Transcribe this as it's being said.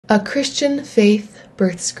A Christian Faith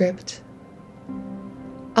Birth Script.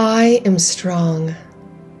 I am strong.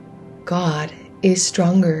 God is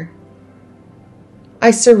stronger.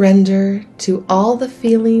 I surrender to all the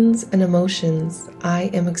feelings and emotions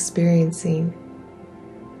I am experiencing.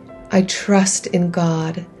 I trust in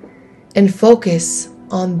God and focus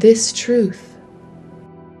on this truth.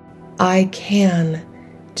 I can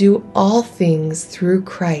do all things through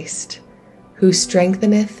Christ, who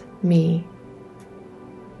strengtheneth me.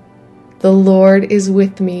 The Lord is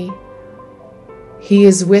with me. He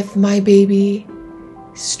is with my baby,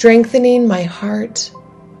 strengthening my heart,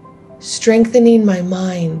 strengthening my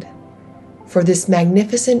mind for this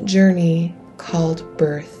magnificent journey called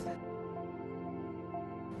birth.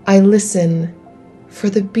 I listen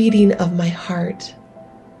for the beating of my heart,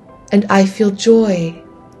 and I feel joy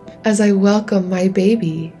as I welcome my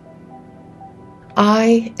baby.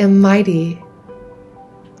 I am mighty.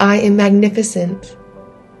 I am magnificent.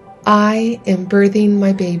 I am birthing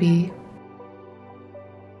my baby.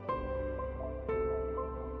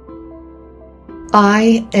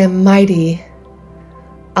 I am mighty.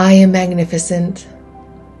 I am magnificent.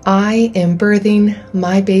 I am birthing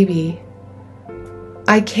my baby.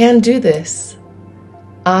 I can do this.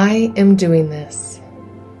 I am doing this.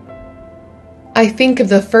 I think of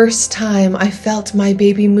the first time I felt my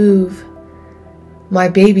baby move. My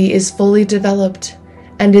baby is fully developed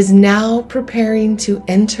and is now preparing to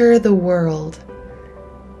enter the world.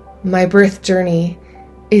 My birth journey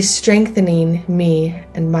is strengthening me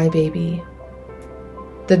and my baby.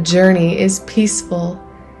 The journey is peaceful,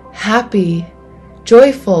 happy,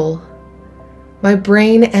 joyful. My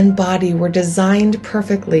brain and body were designed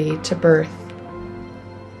perfectly to birth.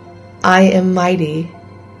 I am mighty.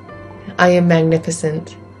 I am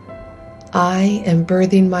magnificent. I am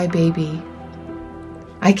birthing my baby.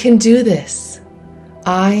 I can do this.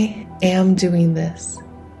 I am doing this.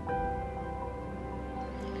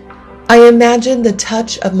 I imagine the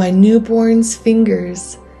touch of my newborn's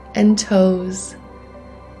fingers and toes.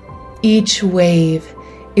 Each wave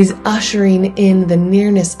is ushering in the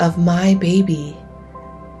nearness of my baby.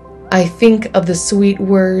 I think of the sweet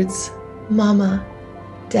words, Mama,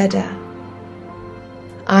 Dada.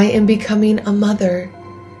 I am becoming a mother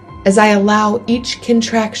as I allow each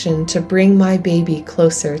contraction to bring my baby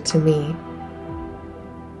closer to me.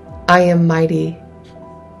 I am mighty.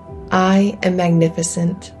 I am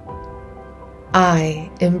magnificent. I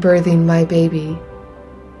am birthing my baby.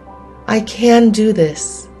 I can do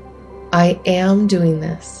this. I am doing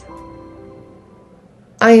this.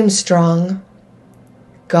 I am strong.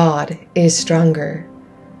 God is stronger.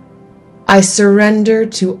 I surrender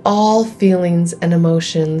to all feelings and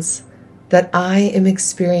emotions that I am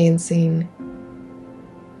experiencing.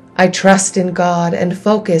 I trust in God and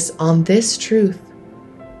focus on this truth.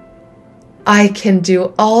 I can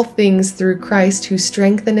do all things through Christ who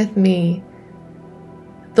strengtheneth me.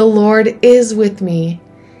 The Lord is with me.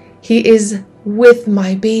 He is with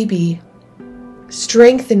my baby,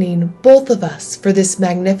 strengthening both of us for this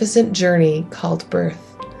magnificent journey called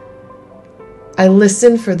birth. I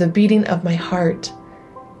listen for the beating of my heart,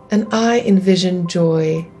 and I envision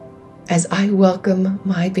joy as I welcome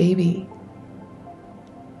my baby.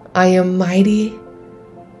 I am mighty.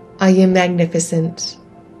 I am magnificent.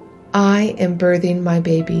 I am birthing my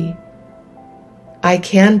baby. I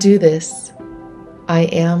can do this. I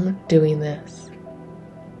am doing this.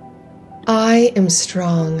 I am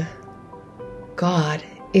strong. God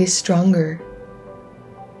is stronger.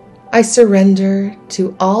 I surrender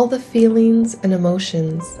to all the feelings and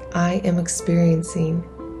emotions I am experiencing.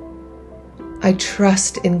 I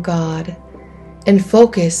trust in God and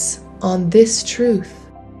focus on this truth.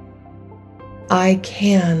 I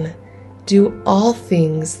can do all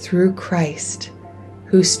things through Christ,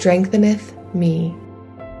 who strengtheneth me.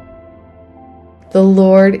 The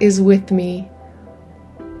Lord is with me.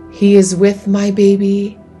 He is with my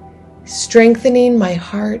baby, strengthening my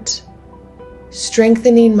heart,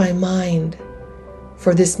 strengthening my mind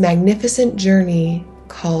for this magnificent journey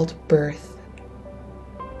called birth.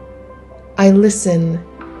 I listen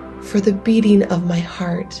for the beating of my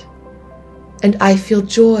heart, and I feel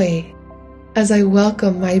joy as I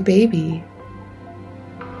welcome my baby.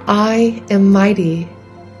 I am mighty.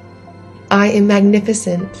 I am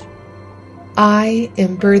magnificent. I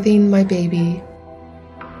am birthing my baby.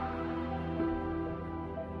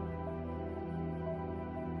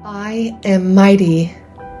 I am mighty.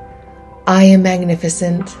 I am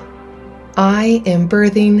magnificent. I am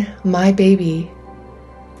birthing my baby.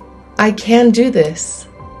 I can do this.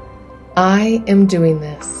 I am doing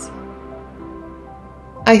this.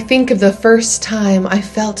 I think of the first time I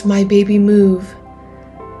felt my baby move.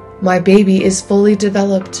 My baby is fully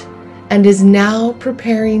developed and is now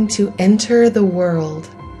preparing to enter the world.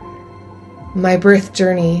 My birth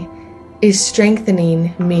journey is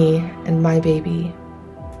strengthening me and my baby.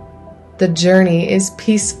 The journey is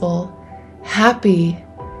peaceful, happy,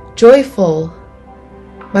 joyful.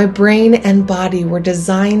 My brain and body were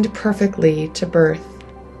designed perfectly to birth.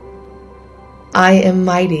 I am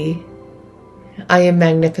mighty. I am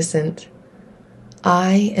magnificent.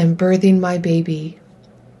 I am birthing my baby.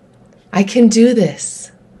 I can do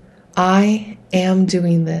this. I am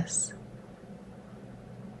doing this.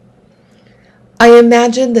 I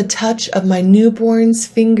imagine the touch of my newborn's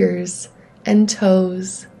fingers and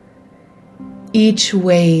toes. Each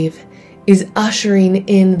wave is ushering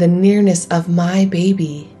in the nearness of my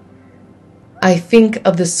baby. I think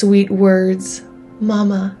of the sweet words,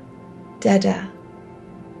 Mama, Dada.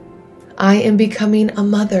 I am becoming a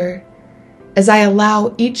mother as I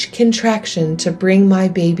allow each contraction to bring my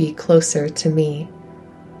baby closer to me.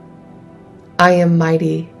 I am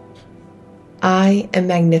mighty. I am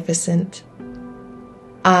magnificent.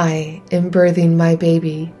 I am birthing my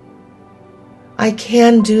baby. I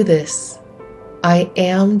can do this. I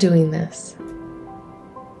am doing this.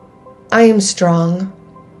 I am strong.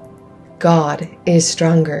 God is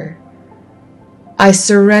stronger. I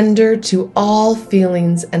surrender to all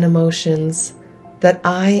feelings and emotions that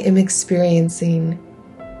I am experiencing.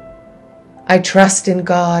 I trust in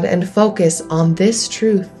God and focus on this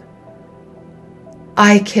truth.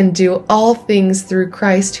 I can do all things through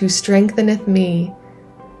Christ who strengtheneth me.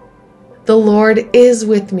 The Lord is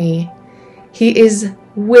with me. He is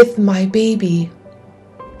with my baby,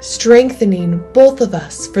 strengthening both of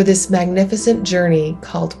us for this magnificent journey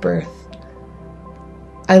called birth.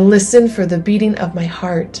 I listen for the beating of my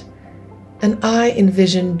heart, and I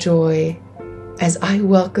envision joy as I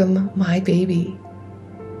welcome my baby.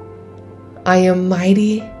 I am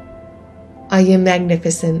mighty. I am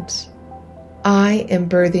magnificent. I am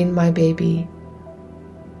birthing my baby.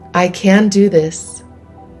 I can do this.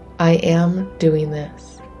 I am doing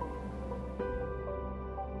this.